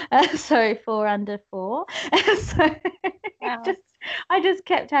one, so 4 under 4. So wow. I just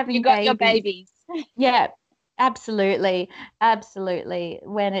kept having you got your babies. Yeah, absolutely.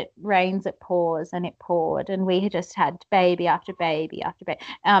 When it rains, it pours, and it poured, and we had just had baby after baby after baby.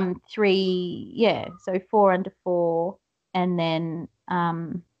 3, so 4 under 4, and then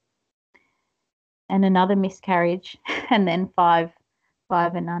and another miscarriage, and then 5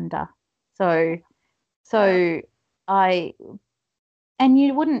 and under. So and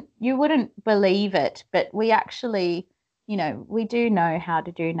you wouldn't believe it, but we actually, we do know how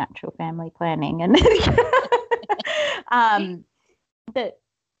to do natural family planning, and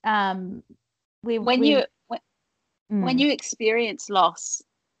when you experience loss,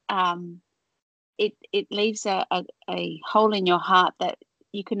 it leaves a hole in your heart that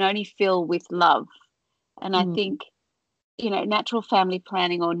you can only fill with love. And I think, natural family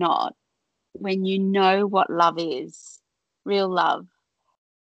planning or not, when you know what love is, real love,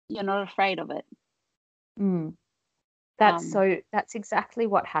 you're not afraid of it. That's exactly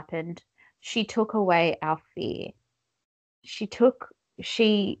what happened. She took away our fear. She took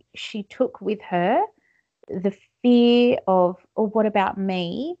with her the fear of, oh, what about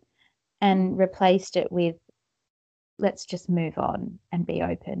me, and replaced it with, let's just move on and be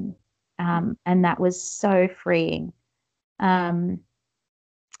open. And that was so freeing. And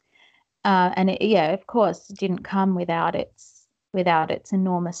it, of course, didn't come without its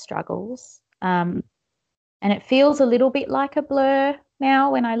enormous struggles. And it feels a little bit like a blur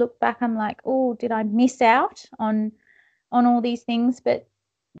now. When I look back, I'm like, oh, did I miss out on all these things? But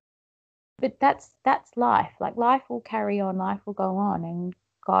that's life. Like, life will carry on, life will go on, and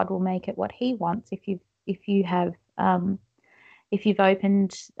God will make it what He wants if you've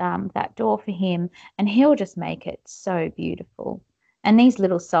opened that door for Him, and He'll just make it so beautiful. And these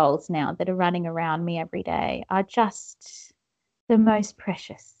little souls now that are running around me every day are just the most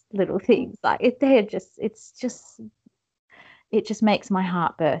precious little things. Like, it's just it just makes my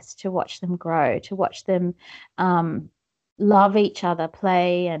heart burst to watch them grow, to watch them love each other,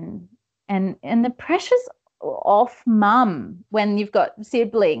 play, and the pressures off mum when you've got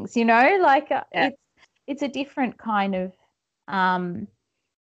siblings, it's a different kind of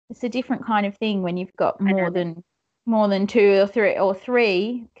it's a different kind of thing when you've got more than two or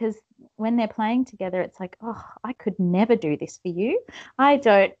three, because when they're playing together, it's like, oh, I could never do this for you. I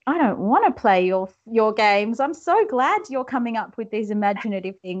don't want to play your games. I'm so glad you're coming up with these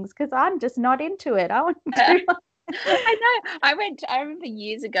imaginative things, because I'm just not into it. I want to do I know. I remember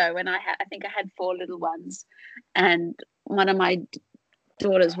years ago when I think I had 4 little ones, and one of my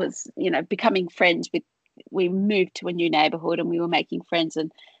daughters was, becoming friends with. We moved to a new neighborhood and we were making friends,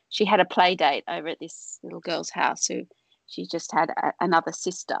 and she had a play date over at this little girl's house who she just had another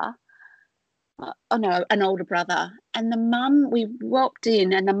sister. An older brother. And the mum, we walked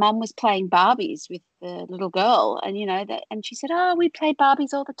in and the mum was playing Barbies with the little girl, and and she said, "Oh, we play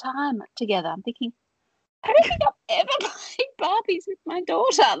Barbies all the time together." I'm thinking, I don't think I've ever played Barbies with my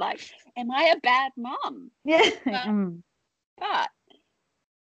daughter. Like, am I a bad mum? Yeah. But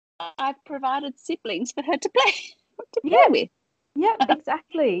I've provided siblings for her to play with. Yeah,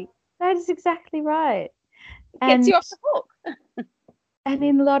 exactly. That is exactly right. It gets you off the hook. And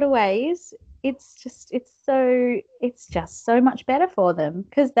in a lot of ways, it's just so much better for them,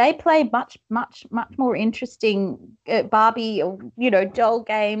 because they play much more interesting Barbie or doll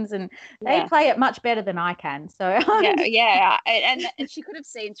games, and they play it much better than I can. So and she could have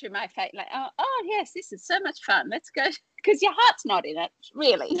seen through my face, like, oh yes, this is so much fun, let's go, because your heart's not in it,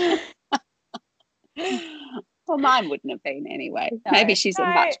 really. Well, mine wouldn't have been anyway. No, maybe she's a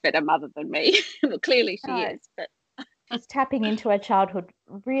much better mother than me. Well, clearly she is, but just tapping into her childhood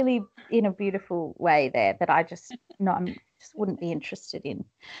really in a beautiful way there that I just wouldn't be interested in.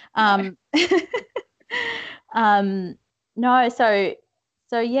 No, so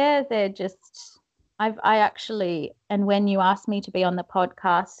yeah, they're just I actually, and when you asked me to be on the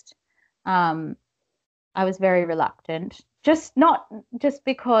podcast, I was very reluctant. Not just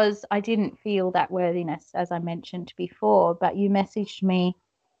because I didn't feel that worthiness, as I mentioned before, but you messaged me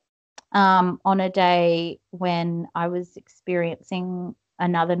on a day when I was experiencing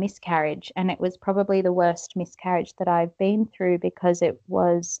another miscarriage, and it was probably the worst miscarriage that I've been through, because it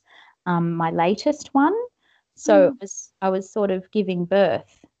was my latest one. So I was sort of giving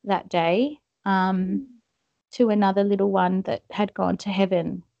birth that day to another little one that had gone to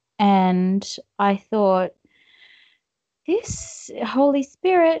heaven, and I thought, this Holy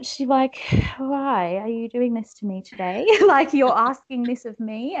Spirit, like, why are you doing this to me today? Like, you're asking this of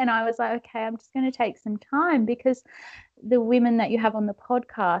me. And I was like, okay, I'm just going to take some time, because the women that you have on the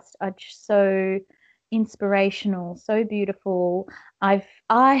podcast are just so inspirational, so beautiful. I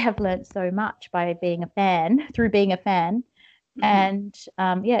have learned so much by being a fan, through being a fan. And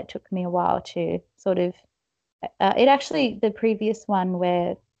it took me a while to sort of the previous one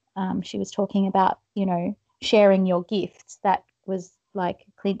where she was talking about, sharing your gifts, that was like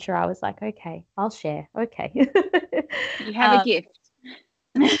a clincher. I was like, okay, I'll share. Okay. You have a gift.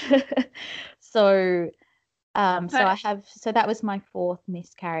 So that was my 4th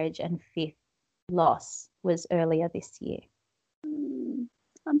miscarriage, and 5th loss was earlier this year.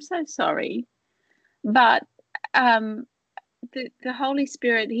 I'm so sorry, but the Holy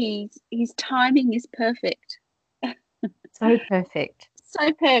Spirit, his timing is perfect. So perfect.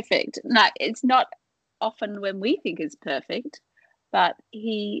 So perfect. No, it's not often when we think it's perfect, but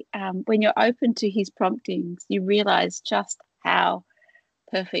he, when you're open to his promptings, you realize just how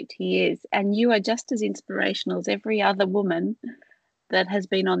perfect he is. And you are just as inspirational as every other woman that has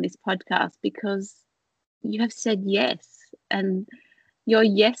been on this podcast, because you have said yes, and your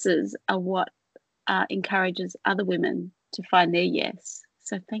yeses are what encourages other women to find their yes.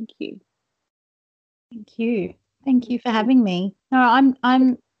 So thank you. Thank you for having me. No,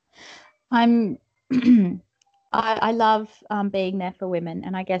 I'm I love being there for women,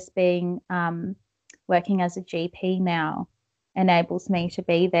 and I guess being working as a GP now enables me to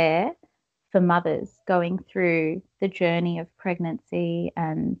be there for mothers going through the journey of pregnancy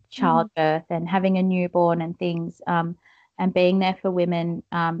and childbirth and having a newborn and things, and being there for women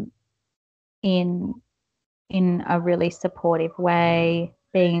in a really supportive way,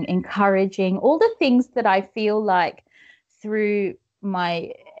 being encouraging, all the things that I feel like through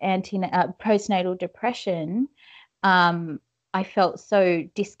my postnatal depression, I felt so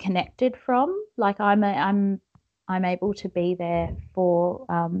disconnected from. Like, I'm able to be there for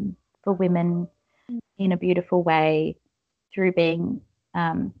women in a beautiful way through being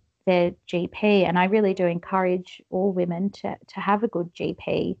their GP, and I really do encourage all women to have a good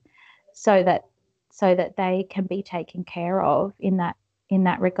GP, so that so that they can be taken care of in that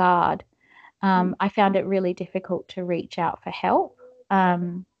regard. I found it really difficult to reach out for help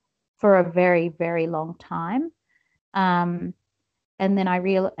for a very, very long time. And then I've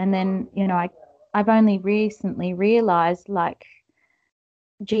only recently realized, like,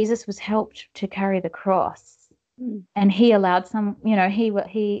 Jesus was helped to carry the cross, and he allowed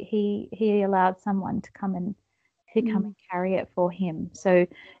he allowed someone to come and carry it for him. So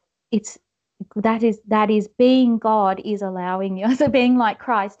that is being God is allowing you, so being like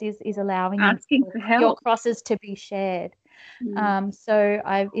Christ is allowing asking for help, your crosses to be shared.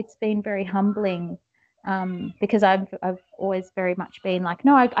 So it's been very humbling, because I've always very much been like,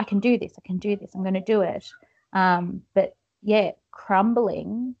 no, I can do this, I'm going to do it. But yeah,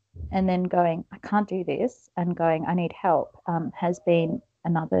 crumbling and then going, I can't do this, and going, I need help, has been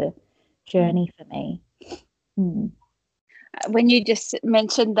another journey for me. When you just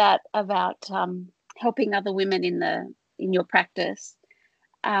mentioned that about helping other women in your practice,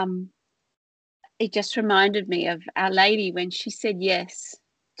 it just reminded me of Our Lady when she said yes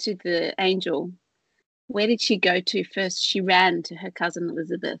to the angel. Where did she go to first? She ran to her cousin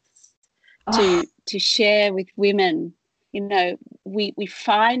Elizabeth to share with women. You know, we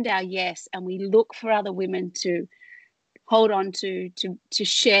find our yes, and we look for other women to hold on to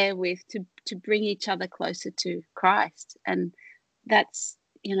share with, to bring each other closer to Christ. And that's,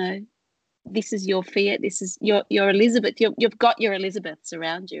 you know, this is your fiat, this is your Elizabeth. You've got your Elizabeths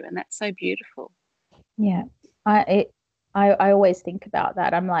around you, and that's so beautiful. Yeah, I always think about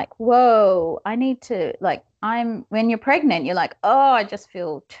that. I'm like, whoa, I need to, like, when you're pregnant, you're like, oh, I just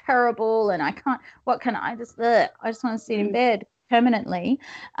feel terrible, and I can't, I just want to sit in bed permanently.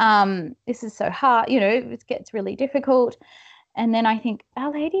 This is so hard, you know, it gets really difficult. And then I think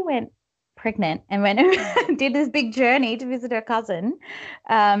Our Lady went pregnant and went did this big journey to visit her cousin.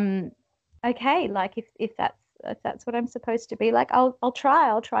 Okay, like if that's what I'm supposed to be, like, I'll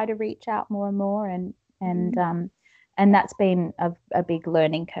try to reach out more and more, and that's been a big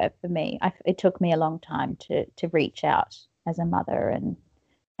learning curve for me. It took me a long time to reach out as a mother and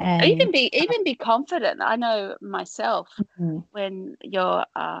even be confident. I know myself, when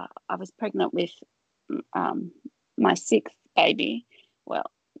I was pregnant with my sixth baby. Well,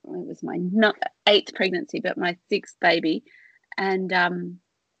 it was my eighth pregnancy, but my sixth baby, and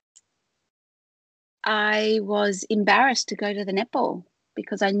I was embarrassed to go to the netball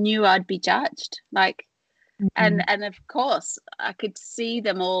because I knew I'd be judged. Like, and of course I could see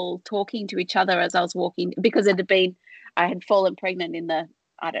them all talking to each other as I was walking, because I had fallen pregnant in the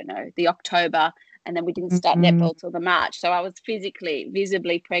October, and then we didn't start netball till the March. So I was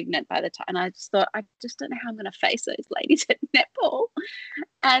visibly pregnant by the time, and I just thought, I just don't know how I'm going to face those ladies at netball.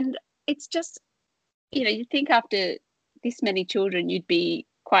 And it's just, you know, you think after this many children you'd be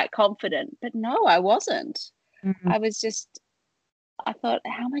quite confident, but no, I wasn't. I thought,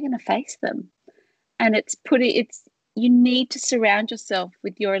 how am I going to face them? And you need to surround yourself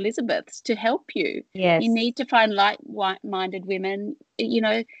with your Elizabeths to help you. Yes. You need to find like-minded women. You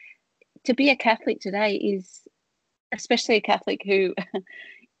know, to be a Catholic today is, especially a Catholic who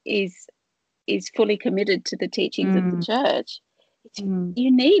is fully committed to the teachings of the Church.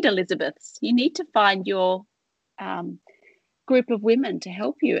 You need Elizabeths. You need to find your group of women to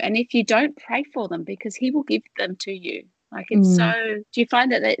help you. And if you don't, pray for them, because he will give them to you. Like, it's so, do you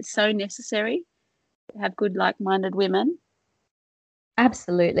find that it's so necessary to have good like-minded women?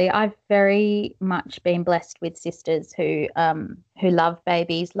 Absolutely. I've very much been blessed with sisters who love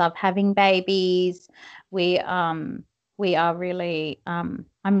babies, love having babies. We are really I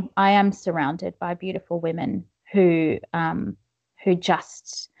am surrounded by beautiful women who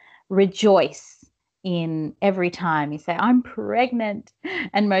just rejoice in every time you say, I'm pregnant.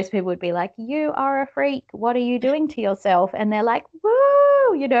 And most people would be like, you are a freak. What are you doing to yourself? And they're like,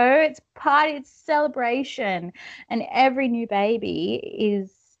 woo, you know, it's party, it's celebration. And every new baby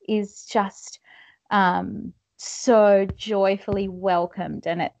is just so joyfully welcomed.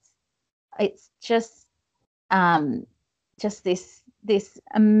 And it's just this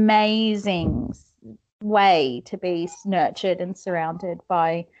amazing way to be nurtured and surrounded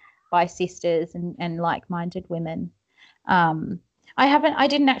by sisters and like-minded women. I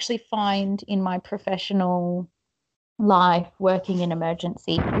didn't actually find in my professional life working in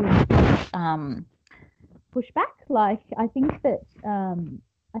emergency pushback. Like, I think that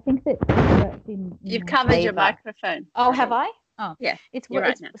it worked in You've covered your microphone. Oh, have I? Oh, yeah. It's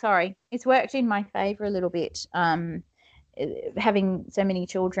worked in my favor a little bit. Having so many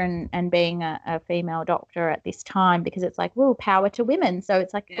children and being a female doctor at this time, because it's like, well, power to women. So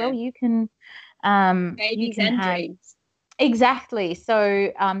it's like, well, you can babies and dreams. Exactly.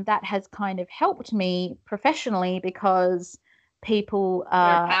 So that has kind of helped me professionally because people You're a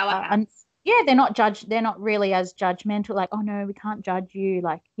are, powerhouse. they're not judged. They're not really as judgmental. Like, oh no, we can't judge you.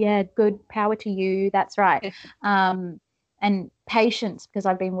 Like, yeah, good power to you. That's right. And patients, because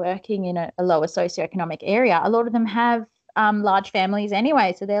I've been working in a lower socioeconomic area. A lot of them have large families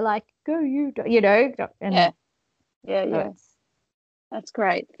anyway, so they're like, go you, you know. And Yeah. so That's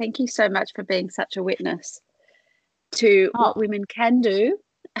great. Thank you so much for being such a witness to what oh, women can do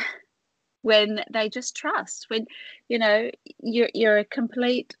when they just trust. When you're a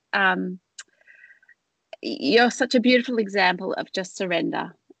complete you're such a beautiful example of just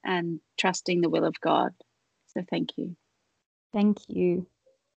surrender and trusting the will of God. So thank you. thank you.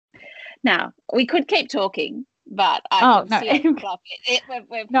 Now, we could keep talking, but I Oh can no. see on the clock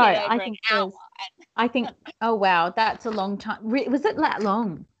we've No, hit I over an think hour. I think, oh wow, that's a long time. Was it that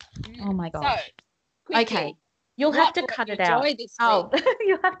long? Oh my So, gosh. Okay. quickly, You'll have what to brought cut you it out. joy this Oh, week?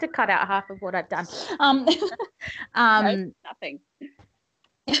 you'll have to cut out half of what I've done. No, nothing.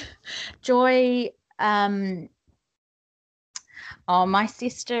 Joy, oh, my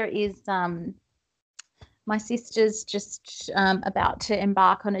sister's just about to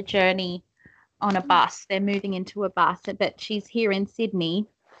embark on a journey on a bus. They're moving into a bus, but she's here in Sydney,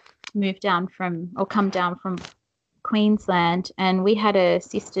 come down from Queensland, and we had a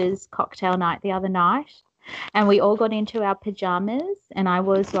sisters cocktail night the other night, and we all got into our pajamas, and I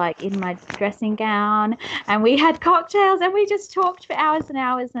was like in my dressing gown, and we had cocktails, and we just talked for hours and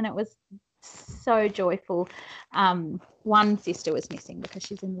hours, and it was so joyful. One sister was missing because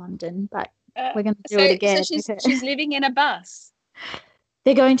she's in London, but we're going to do it again. So she's living in a bus.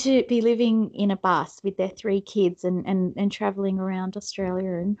 They're going to be living in a bus with their 3 kids and traveling around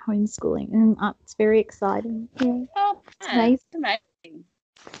Australia and homeschooling. And it's very exciting. Yeah. Oh, It's amazing. amazing.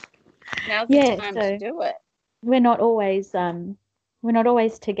 Now's the time to do it. We're not always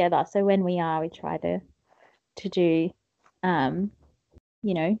together. So when we are, we try to do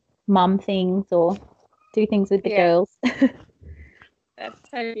mum things or do things with the girls. That's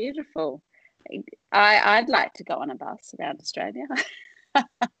so beautiful. I'd like to go on a bus around Australia.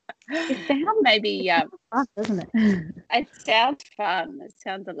 It sounds maybe fun, doesn't it? It sounds fun. It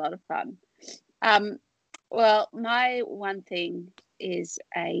sounds a lot of fun. Well, my one thing is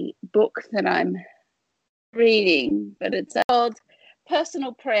a book that I'm reading, but it's called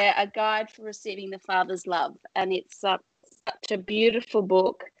Personal Prayer, A Guide for Receiving the Father's Love. And it's such a beautiful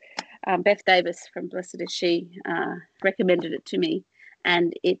book. Beth Davis from Blessed Is She recommended it to me,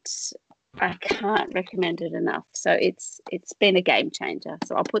 and I can't recommend it enough. So it's been a game changer.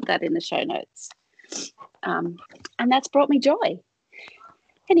 So I'll put that in the show notes. And that's brought me joy.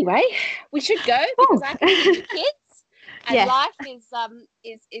 Anyway, we should go because I can see the kids, and life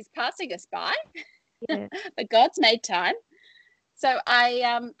is passing us by. Yeah. But God's made time. So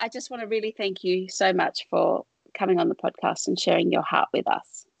I just want to really thank you so much for coming on the podcast and sharing your heart with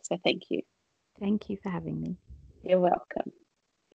us. So thank you. Thank you for having me. You're welcome.